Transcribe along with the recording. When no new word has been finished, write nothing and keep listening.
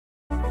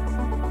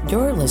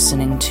You're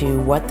listening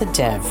to What the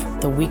Dev,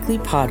 the weekly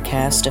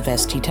podcast of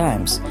ST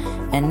Times.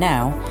 And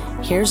now,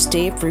 here's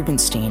Dave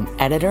Rubenstein,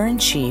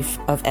 Editor-in-Chief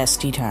of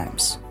ST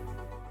Times.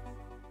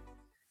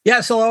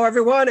 Yes, hello,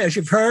 everyone. As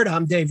you've heard,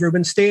 I'm Dave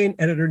Rubenstein,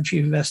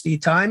 Editor-in-Chief of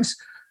ST Times.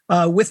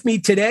 With me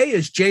today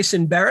is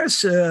Jason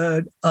Beres,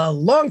 a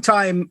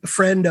longtime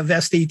friend of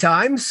ST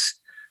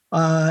Times,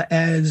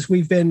 as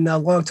we've been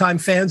longtime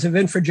fans of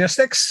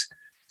Infragistics.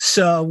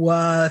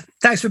 So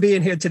thanks for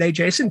being here today,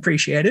 Jason.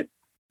 Appreciate it.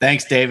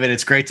 Thanks, David.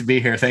 It's great to be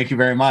here. Thank you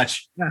very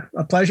much. Yeah,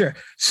 a pleasure.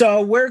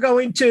 So we're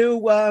going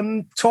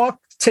to talk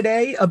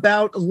today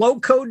about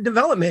low-code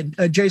development.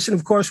 Jason,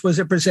 of course, was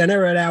a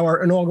presenter at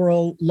our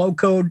inaugural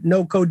Low-Code,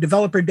 No-Code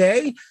Developer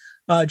Day,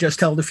 just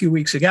held a few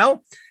weeks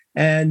ago.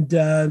 And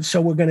so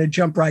we're going to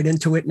jump right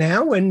into it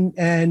now.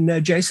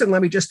 And Jason,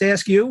 let me just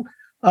ask you,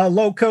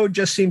 low-code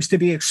just seems to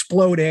be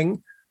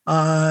exploding.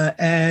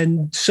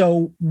 And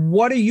so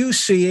what are you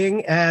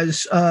seeing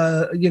as,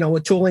 a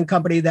tooling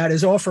company that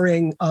is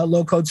offering a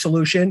low-code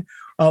solution?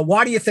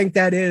 Why do you think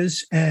that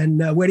is?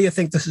 And where do you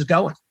think this is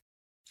going?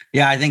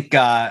 Yeah, I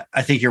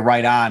think you're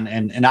right on.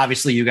 And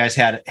obviously you guys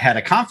had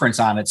a conference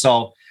on it.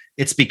 So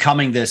it's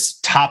becoming this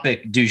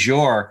topic du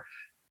jour.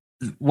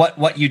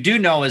 What you do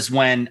know is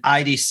when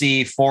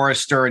IDC,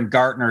 Forrester, and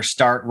Gartner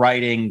start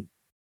writing,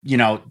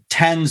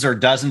 tens or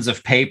dozens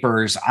of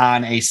papers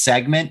on a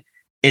segment,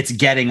 it's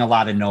getting a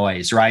lot of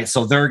noise, right?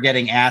 So they're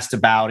getting asked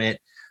about it,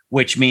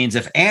 which means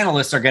if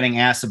analysts are getting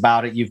asked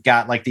about it, you've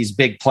got like these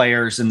big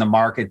players in the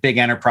market, big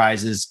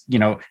enterprises,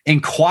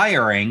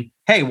 inquiring,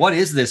 hey, what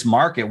is this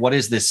market? What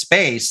is this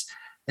space?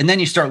 And then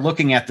you start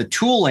looking at the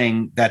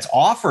tooling that's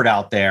offered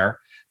out there,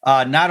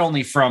 not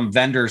only from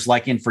vendors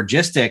like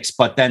Infragistics,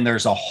 but then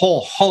there's a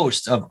whole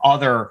host of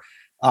other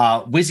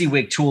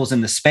WYSIWYG tools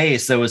in the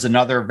space. There was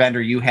another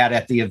vendor you had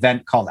at the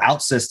event called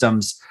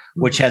OutSystems,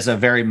 which has a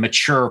very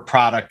mature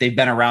product. They've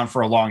been around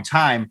for a long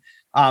time.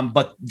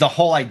 But the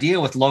whole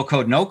idea with low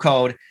code, no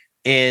code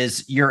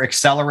is you're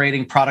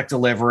accelerating product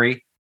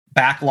delivery.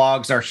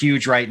 Backlogs are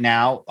huge right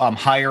now.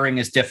 Hiring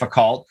is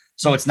difficult.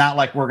 So it's not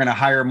like we're going to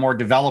hire more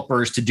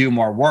developers to do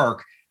more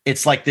work.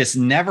 It's like this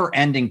never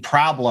ending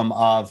problem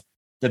of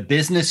the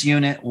business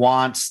unit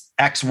wants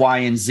X, Y,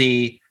 and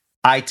Z.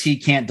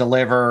 IT can't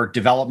deliver.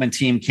 Development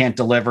team can't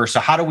deliver. So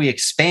how do we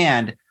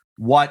expand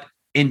what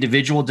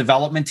individual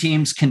development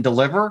teams can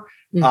deliver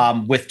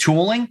with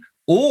tooling,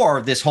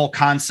 or this whole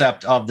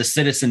concept of the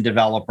citizen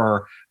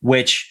developer,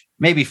 which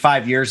maybe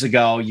 5 years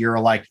ago, you're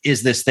like,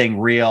 is this thing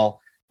real?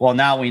 Well,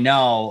 now we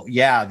know,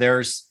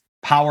 there's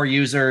power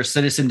users,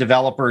 citizen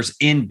developers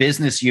in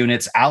business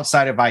units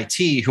outside of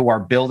IT who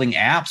are building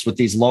apps with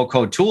these low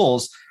code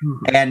tools,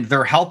 and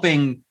they're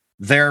helping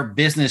their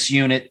business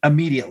unit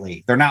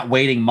immediately. They're not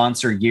waiting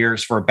months or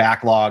years for a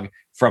backlog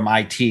from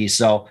IT.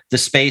 So the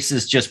space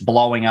is just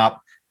blowing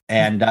up.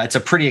 And it's a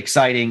pretty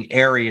exciting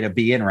area to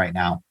be in right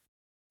now.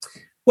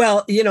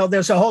 Well,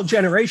 there's a whole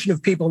generation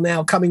of people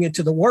now coming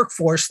into the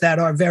workforce that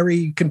are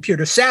very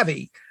computer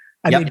savvy.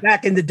 I mean,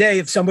 back in the day,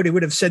 if somebody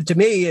would have said to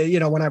me,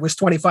 when I was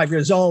 25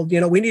 years old,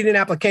 we need an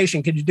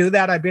application. Could you do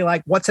that? I'd be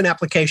like, what's an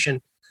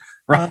application?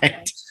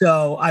 Right.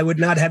 So I would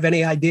not have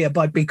any idea.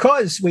 But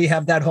because we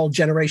have that whole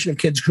generation of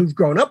kids who've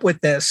grown up with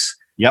this,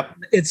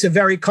 it's a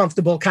very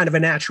comfortable kind of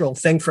a natural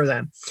thing for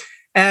them.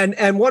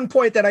 And one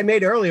point that I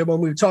made earlier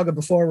when we were talking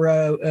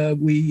before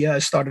we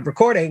started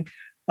recording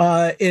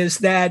is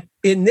that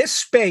in this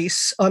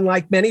space,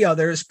 unlike many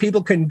others,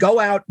 people can go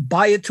out,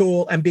 buy a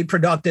tool, and be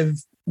productive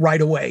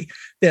right away.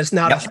 There's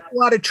not a whole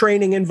lot of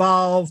training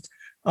involved.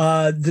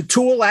 The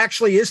tool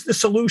actually is the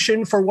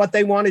solution for what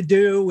they want to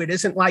do. It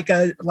isn't like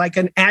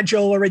an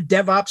agile or a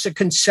DevOps, a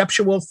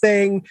conceptual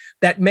thing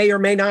that may or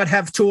may not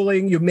have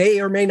tooling. You may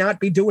or may not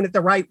be doing it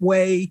the right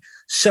way.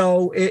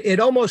 So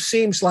it almost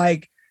seems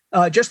like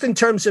just in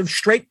terms of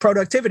straight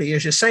productivity,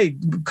 as you say,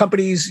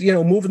 companies,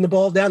 moving the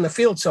ball down the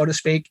field, so to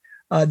speak,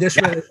 this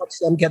really helps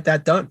them get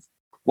that done.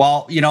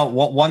 Well,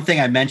 one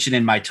thing I mentioned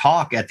in my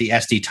talk at the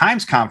ST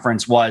Times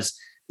conference was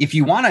if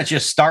you want to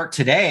just start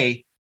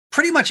today,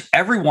 pretty much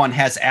everyone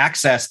has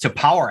access to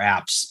Power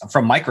Apps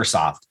from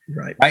Microsoft,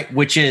 right?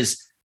 Which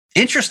is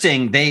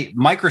interesting.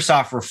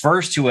 Microsoft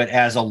refers to it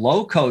as a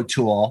low code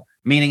tool,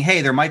 meaning,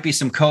 hey, there might be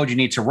some code you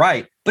need to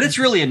write, but it's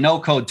really a no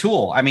code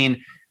tool. I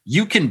mean,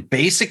 you can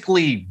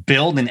basically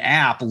build an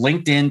app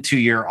linked into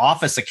your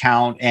Office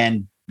account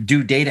and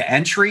do data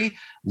entry,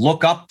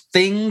 look up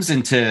things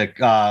into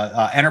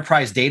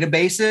enterprise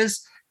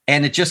databases,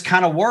 and it just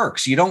kind of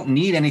works. You don't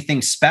need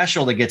anything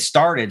special to get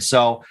started.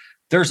 So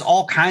there's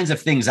all kinds of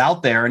things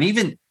out there. And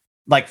even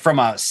like from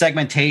a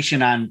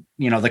segmentation on,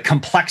 the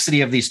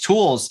complexity of these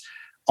tools,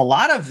 a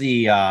lot of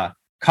the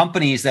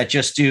companies that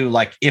just do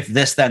like if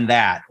this, then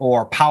that,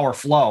 or Power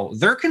Flow,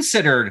 they're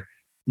considered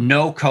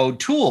no code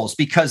tools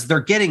because they're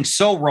getting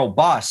so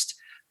robust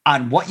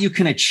on what you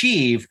can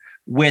achieve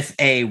with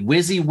a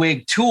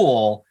WYSIWYG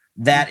tool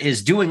that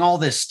is doing all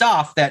this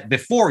stuff that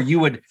before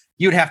you'd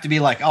have to be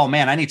like, oh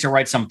man, I need to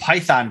write some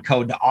Python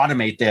code to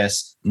automate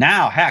this.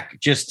 Now, heck,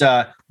 just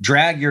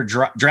drag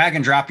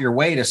and drop your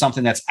way to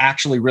something that's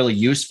actually really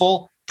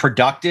useful,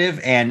 productive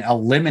and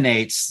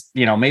eliminates,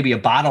 maybe a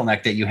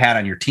bottleneck that you had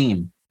on your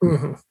team.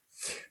 Mm-hmm.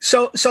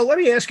 So let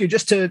me ask you,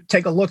 just to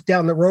take a look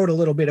down the road a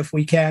little bit, if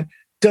we can,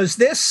 does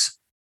this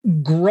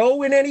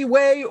grow in any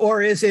way,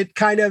 or is it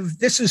kind of,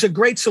 this is a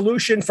great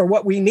solution for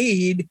what we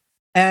need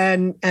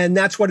and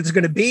that's what it's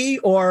going to be?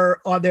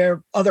 Or are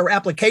there other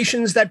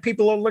applications that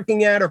people are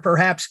looking at, or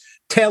perhaps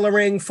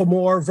tailoring for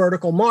more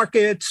vertical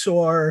markets,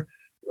 or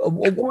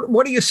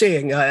what are you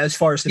seeing as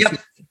far as the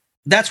future?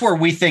 That's where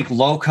we think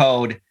low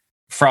code,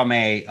 from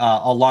a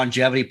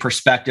longevity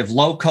perspective,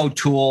 low code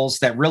tools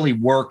that really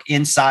work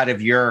inside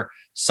of your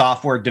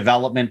software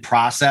development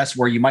process,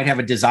 where you might have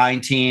a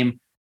design team.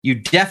 You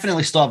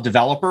definitely still have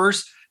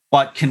developers,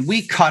 but can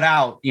we cut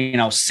out,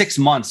 6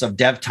 months of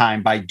dev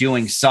time by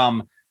doing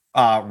some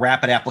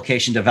rapid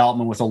application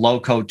development with a low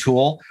code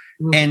tool?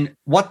 Mm-hmm. And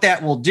what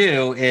that will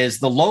do is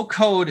the low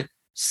code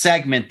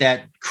segment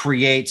that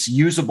creates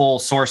usable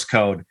source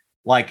code,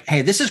 like,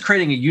 hey, this is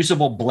creating a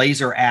usable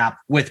Blazor app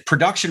with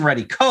production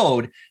ready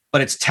code, but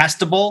it's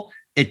testable.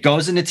 It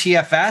goes into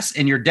TFS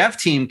and your dev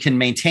team can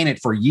maintain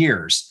it for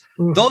years.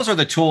 Mm-hmm. Those are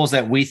the tools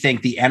that we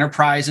think the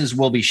enterprises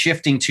will be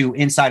shifting to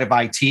inside of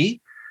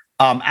IT.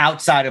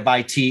 Outside of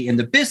IT, in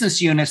the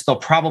business units, they'll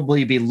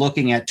probably be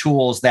looking at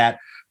tools that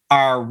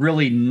are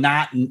really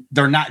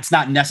it's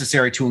not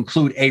necessary to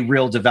include a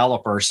real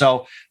developer.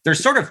 So there's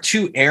sort of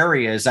two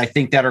areas I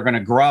think that are going to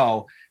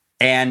grow.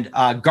 And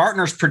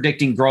Gartner's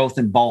predicting growth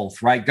in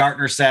both, right?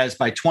 Gartner says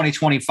by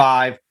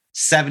 2025,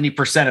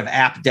 70% of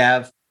app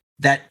dev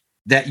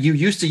that you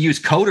used to use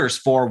coders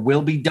for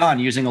will be done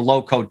using a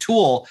low code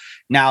tool.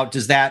 Now,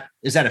 is that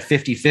a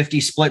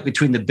 50-50 split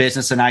between the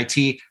business and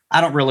IT?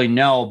 I don't really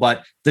know,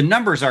 but the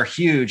numbers are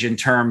huge in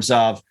terms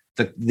of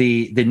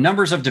the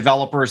numbers of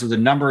developers, or the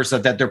numbers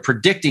that they're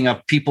predicting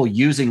of people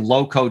using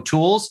low code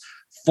tools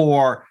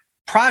for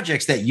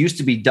projects that used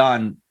to be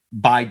done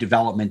by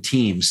development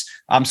teams.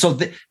 So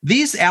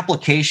these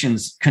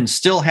applications can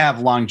still have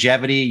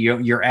longevity.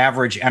 Your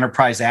average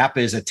enterprise app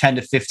is a 10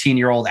 to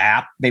 15-year-old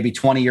app, maybe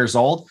 20 years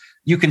old.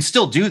 You can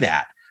still do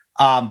that,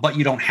 but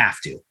you don't have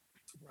to.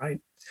 Right.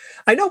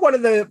 I know one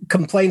of the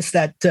complaints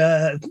that,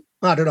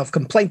 I don't know if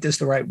complaint is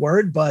the right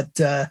word, but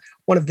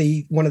one of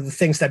the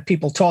things that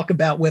people talk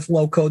about with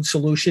low code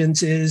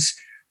solutions is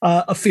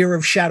a fear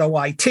of shadow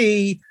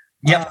IT.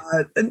 Yep.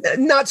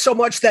 Not so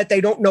much that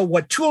they don't know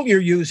what tool you're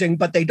using,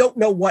 but they don't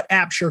know what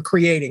apps you're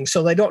creating.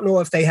 So they don't know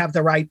if they have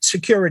the right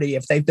security,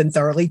 if they've been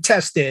thoroughly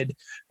tested,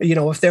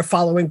 if they're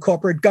following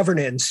corporate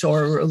governance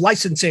or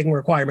licensing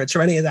requirements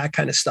or any of that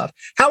kind of stuff.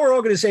 How are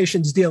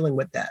organizations dealing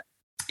with that?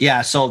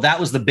 Yeah, so that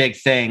was the big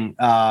thing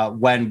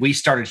when we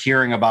started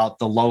hearing about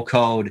the low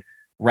code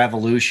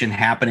revolution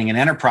happening in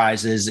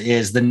enterprises.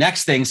 Is the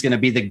next thing is going to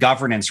be the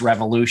governance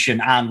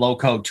revolution on low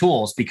code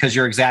tools, because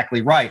you're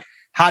exactly right.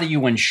 How do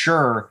you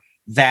ensure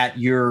that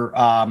you're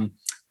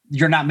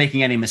not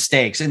making any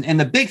mistakes? And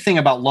the big thing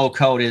about low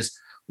code is,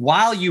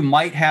 while you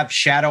might have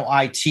shadow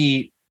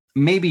IT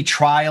maybe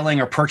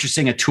trialing or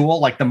purchasing a tool,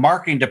 like the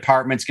marketing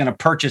department's going to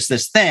purchase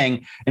this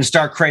thing and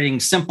start creating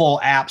simple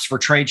apps for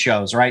trade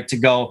shows, right? To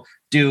go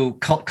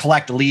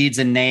collect leads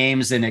and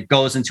names, and it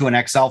goes into an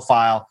Excel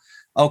file.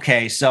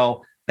 Okay,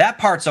 so that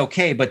part's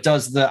okay, but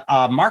does the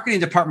marketing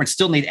department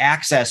still need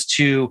access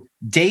to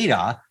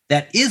data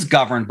that is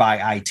governed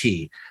by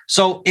IT?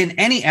 So in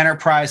any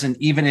enterprise, and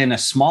even in a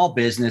small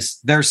business,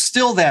 there's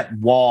still that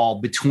wall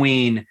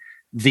between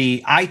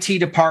the IT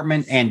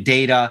department and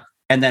data,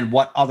 and then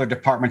what other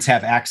departments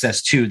have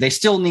access to. They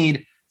still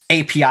need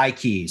API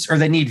keys, or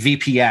they need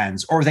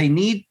VPNs, or they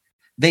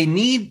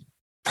need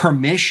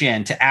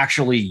permission to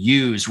actually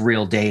use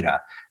real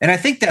data. And I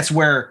think that's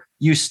where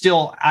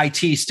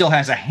IT still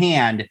has a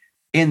hand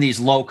in these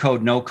low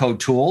code, no code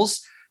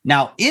tools.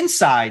 Now,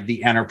 inside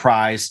the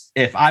enterprise,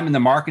 if I'm in the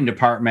marketing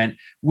department,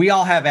 we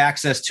all have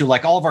access to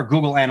like all of our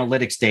Google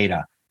Analytics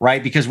data,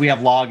 right? Because we have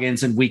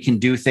logins and we can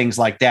do things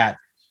like that.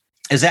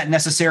 Is that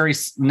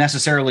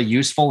necessarily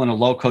useful in a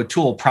low code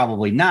tool?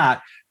 Probably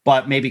not,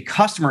 but maybe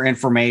customer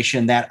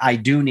information that I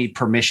do need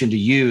permission to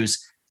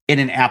use in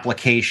an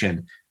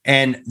application.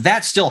 And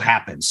that still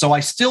happens. So I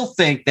still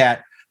think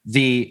that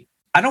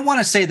I don't want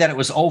to say that it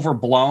was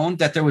overblown,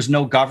 that there was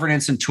no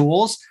governance and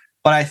tools,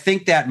 but I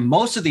think that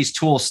most of these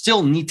tools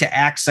still need to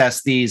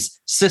access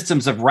these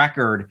systems of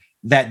record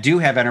that do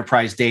have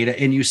enterprise data,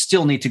 and you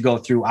still need to go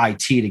through IT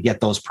to get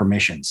those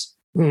permissions.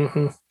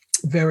 Mm-hmm.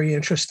 Very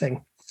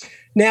interesting.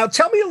 Now,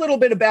 tell me a little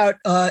bit about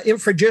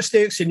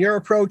Infragistics and your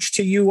approach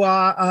to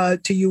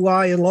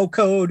UI and low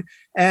code,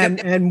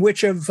 and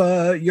which of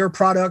your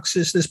products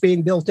is this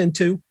being built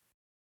into?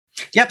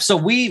 Yep. So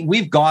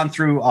we've gone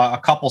through a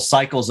couple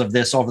cycles of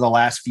this over the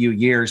last few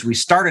years. We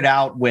started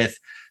out with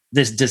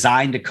this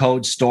design to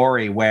code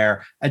story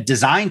where a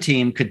design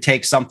team could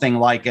take something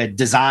like a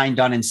design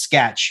done in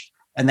Sketch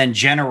and then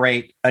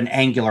generate an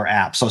Angular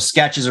app. So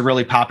Sketch is a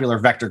really popular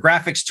vector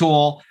graphics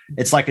tool.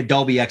 It's like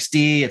Adobe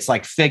XD. It's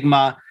like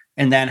Figma.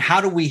 And then how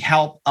do we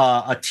help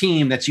a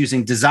team that's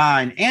using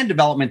design and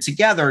development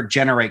together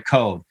generate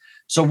code?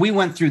 So we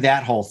went through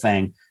that whole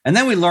thing. And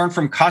then we learned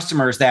from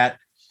customers that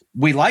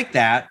we like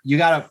that. You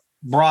got to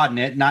broaden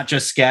it, not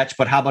just Sketch,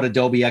 but how about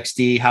Adobe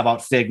XD? How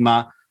about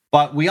Figma?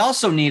 But we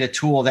also need a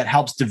tool that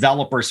helps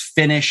developers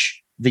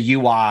finish the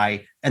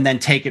UI and then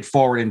take it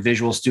forward in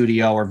Visual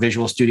Studio or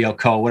Visual Studio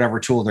Code, whatever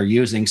tool they're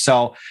using.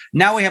 So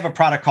now we have a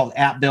product called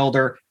App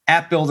Builder.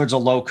 App Builder is a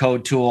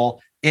low-code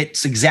tool.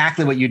 It's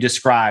exactly what you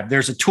described.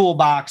 There's a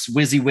toolbox,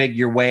 WYSIWYG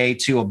your way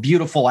to a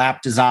beautiful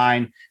app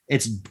design.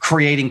 It's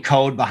creating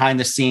code behind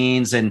the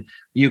scenes, and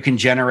you can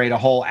generate a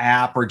whole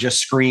app or just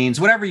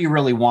screens, whatever you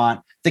really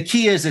want. The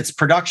key is it's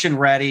production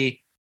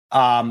ready,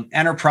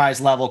 enterprise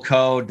level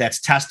code that's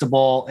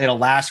testable. It'll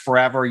last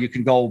forever. You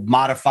can go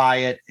modify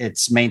it.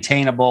 It's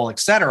maintainable, et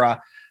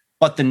cetera.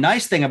 But the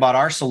nice thing about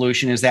our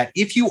solution is that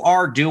if you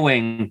are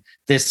doing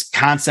this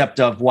concept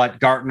of what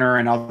Gartner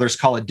and others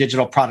call a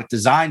digital product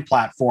design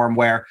platform,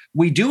 where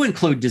we do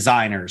include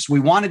designers, we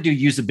want to do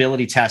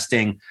usability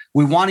testing,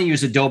 we want to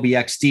use Adobe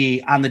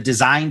XD on the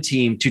design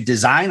team to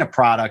design a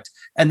product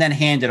and then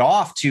hand it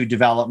off to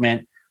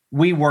development,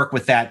 we work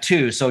with that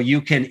too. So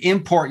you can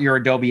import your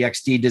Adobe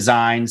XD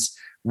designs.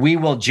 We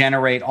will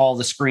generate all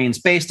the screens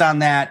based on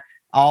that,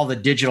 all the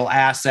digital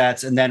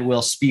assets, and then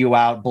we'll spew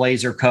out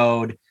Blazor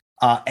code,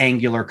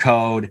 Angular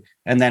code,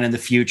 and then in the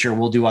future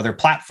we'll do other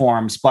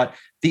platforms. But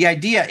the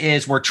idea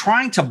is we're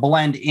trying to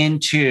blend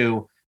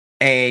into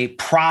a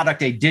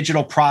product, a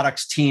digital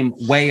products team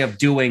way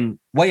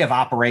of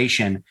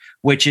operation,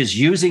 which is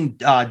using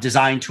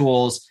design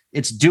tools.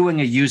 It's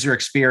doing a user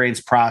experience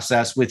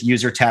process with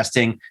user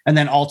testing, and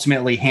then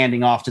ultimately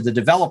handing off to the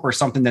developer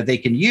something that they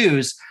can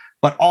use.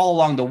 But all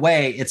along the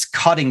way, it's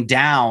cutting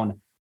down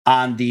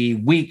on the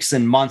weeks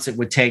and months it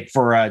would take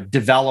for a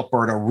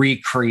developer to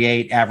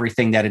recreate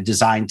everything that a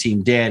design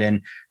team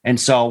did. And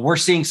so we're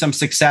seeing some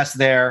success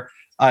there.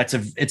 It's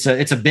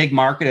a big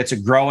market. It's a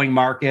growing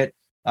market.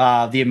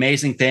 The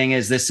amazing thing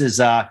is this is,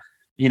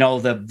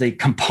 the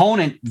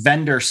component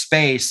vendor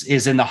space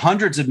is in the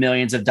hundreds of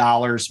millions of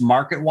dollars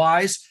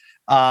market-wise.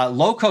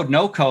 Low code,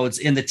 no code's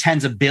in the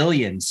tens of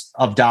billions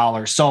of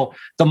dollars. So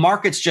the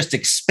market's just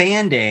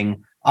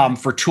expanding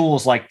for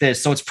tools like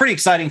this. So it's pretty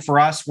exciting for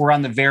us. We're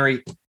on the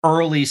very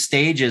early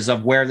stages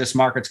of where this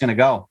market's going to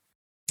go.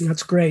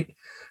 That's great.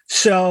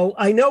 So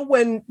I know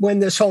when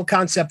this whole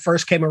concept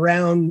first came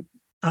around,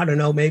 I don't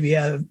know, maybe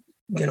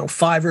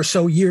 5 or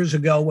so years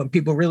ago, when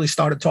people really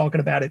started talking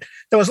about it,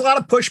 there was a lot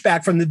of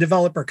pushback from the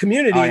developer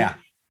community. Oh, yeah.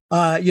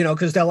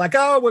 Because they're like,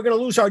 "Oh, we're going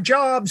to lose our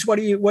jobs. What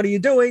are you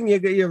doing?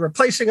 You're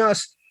replacing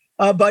us."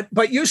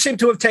 But you seem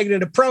to have taken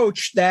an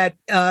approach that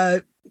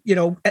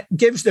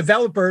gives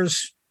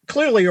developers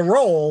clearly a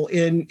role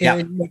in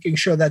making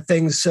sure that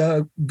things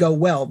go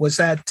well. Was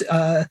that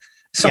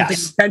something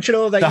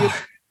intentional that you?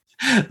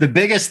 The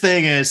biggest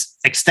thing is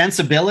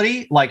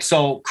extensibility.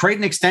 So create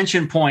an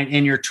extension point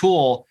in your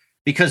tool,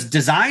 because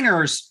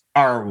designers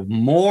are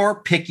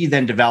more picky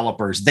than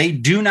developers. They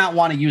do not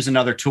want to use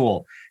another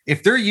tool.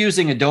 If they're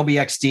using Adobe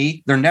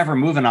XD, they're never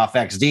moving off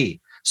XD.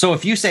 So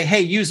if you say,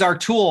 "Hey, use our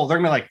tool," they're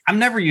going to be like, "I'm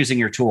never using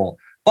your tool."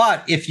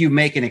 But if you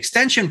make an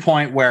extension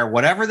point where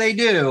whatever they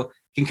do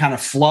can kind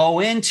of flow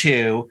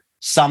into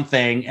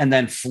something and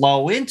then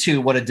flow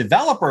into what a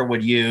developer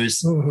would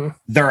use,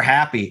 they're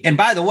happy. And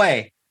by the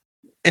way,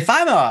 if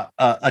I'm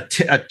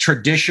a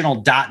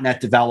traditional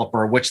 .NET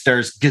developer, which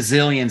there's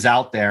gazillions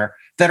out there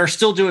that are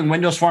still doing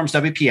Windows Forms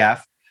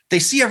WPF, they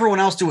see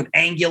everyone else doing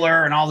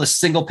Angular and all the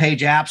single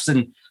page apps,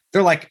 and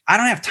they're like, "I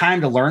don't have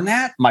time to learn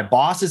that. My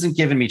boss isn't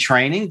giving me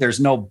training. There's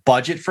no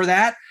budget for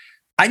that.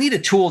 I need a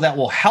tool that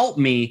will help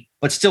me,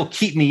 but still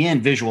keep me in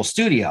Visual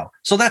Studio."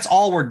 So that's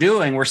all we're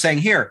doing. We're saying,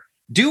 here,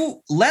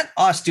 let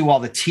us do all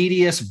the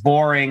tedious,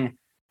 boring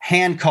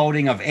hand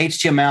coding of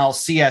HTML,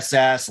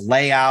 CSS,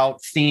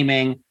 layout,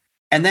 theming,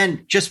 and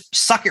then just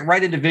suck it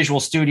right into Visual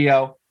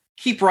Studio.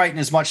 Keep writing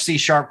as much C#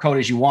 code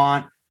as you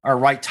want, or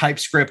write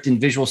TypeScript in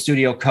Visual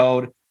Studio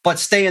Code, but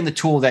stay in the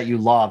tool that you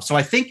love. So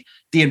I think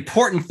the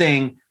important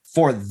thing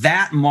for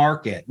that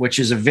market, which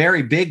is a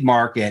very big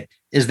market,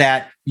 is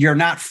that you're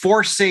not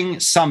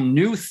forcing some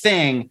new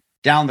thing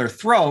down their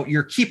throat.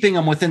 You're keeping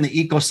them within the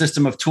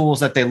ecosystem of tools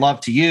that they love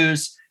to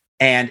use.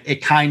 And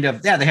it kind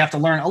of, they have to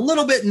learn a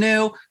little bit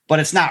new, but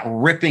it's not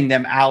ripping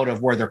them out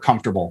of where they're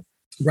comfortable.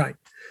 Right.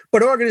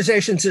 But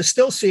organizations are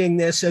still seeing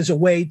this as a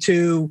way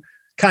to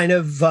kind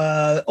of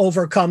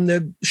overcome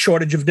the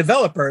shortage of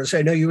developers.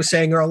 I know you were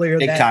saying earlier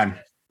Big time.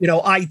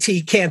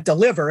 IT can't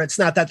deliver. It's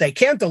not that they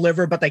can't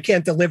deliver, but they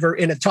can't deliver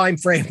in a time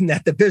frame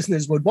that the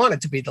business would want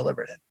it to be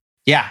delivered in.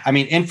 Yeah. I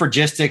mean,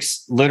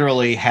 Infragistics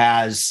literally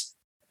has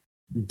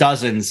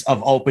dozens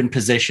of open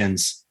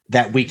positions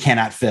that we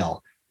cannot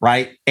fill,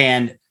 right?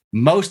 And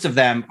most of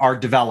them are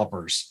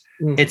developers.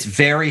 It's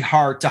very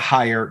hard to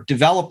hire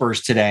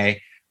developers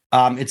today.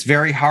 It's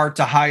very hard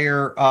to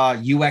hire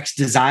UX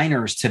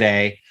designers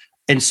today.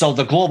 And so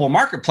the global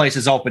marketplace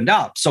has opened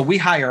up. So we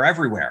hire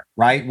everywhere,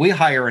 right? We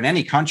hire in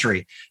any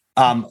country.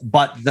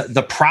 But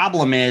the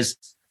problem is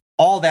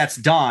all that's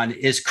done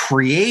is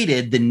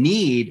created the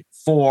need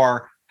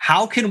for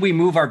how can we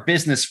move our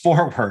business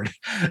forward?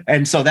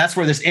 And so that's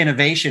where this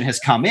innovation has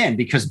come in,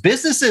 because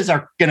businesses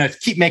are going to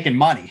keep making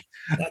money.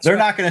 They're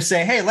not going to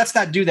say, hey, let's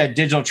not do that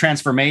digital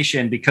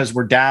transformation because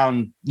we're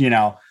down,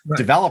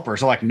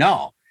 developers. They're like,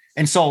 no.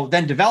 And so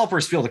then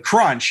developers feel the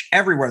crunch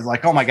everywhere. They're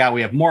like, oh my God,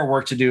 we have more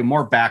work to do,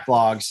 more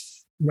backlogs.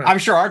 Right. I'm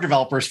sure our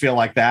developers feel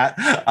like that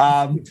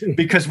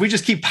because we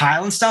just keep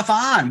piling stuff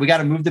on. We got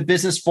to move the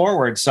business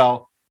forward.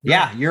 So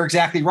yeah, you're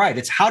exactly right.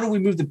 It's how do we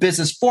move the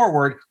business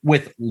forward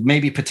with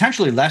maybe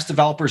potentially less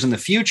developers in the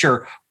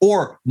future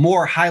or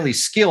more highly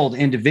skilled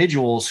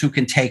individuals who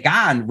can take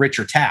on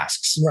richer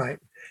tasks. Right.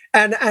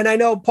 And I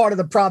know part of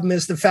the problem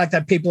is the fact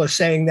that people are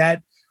saying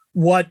that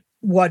what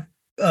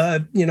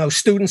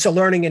students are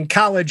learning in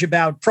college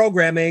about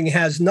programming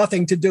has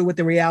nothing to do with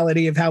the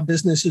reality of how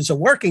businesses are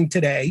working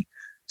today.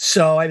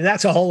 So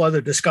that's a whole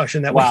other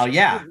discussion. And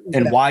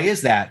why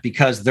is that?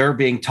 Because they're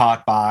being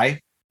taught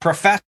by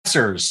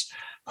professors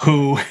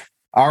who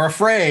are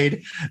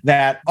afraid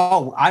that,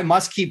 I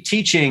must keep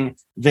teaching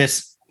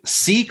this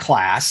C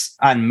class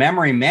on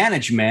memory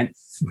management,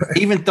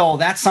 even though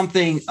that's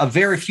something a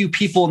very few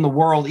people in the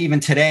world, even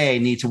today,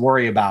 need to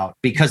worry about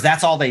because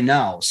that's all they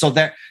know. So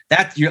that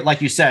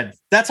like you said,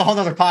 that's a whole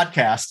other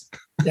podcast.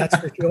 That's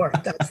for sure.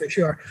 That's for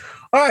sure.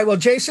 All right. Well,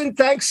 Jason,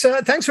 thanks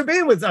for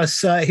being with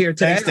us here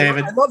today. Thanks,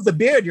 David. I love the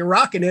beard. You're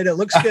rocking it. It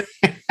looks good.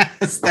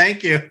 Yes,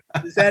 thank you.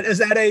 Is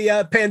that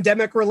a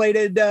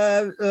pandemic-related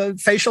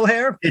facial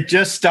hair? It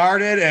just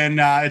started, and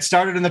it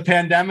started in the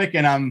pandemic,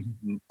 and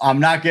I'm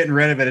not getting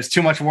rid of it. It's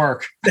too much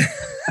work.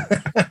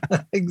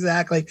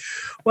 Exactly.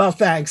 Well,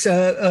 thanks,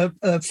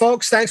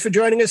 folks. Thanks for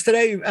joining us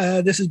today.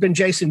 This has been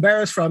Jason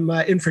Barris from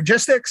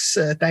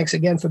Infragistics. Thanks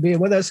again for being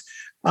with us.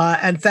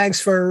 And thanks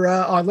for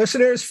our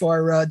listeners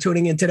for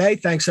tuning in today.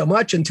 Thanks so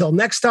much. Until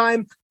next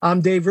time,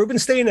 I'm Dave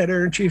Rubenstein,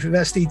 editor-in-chief of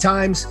SD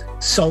Times.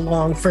 So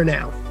long for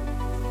now.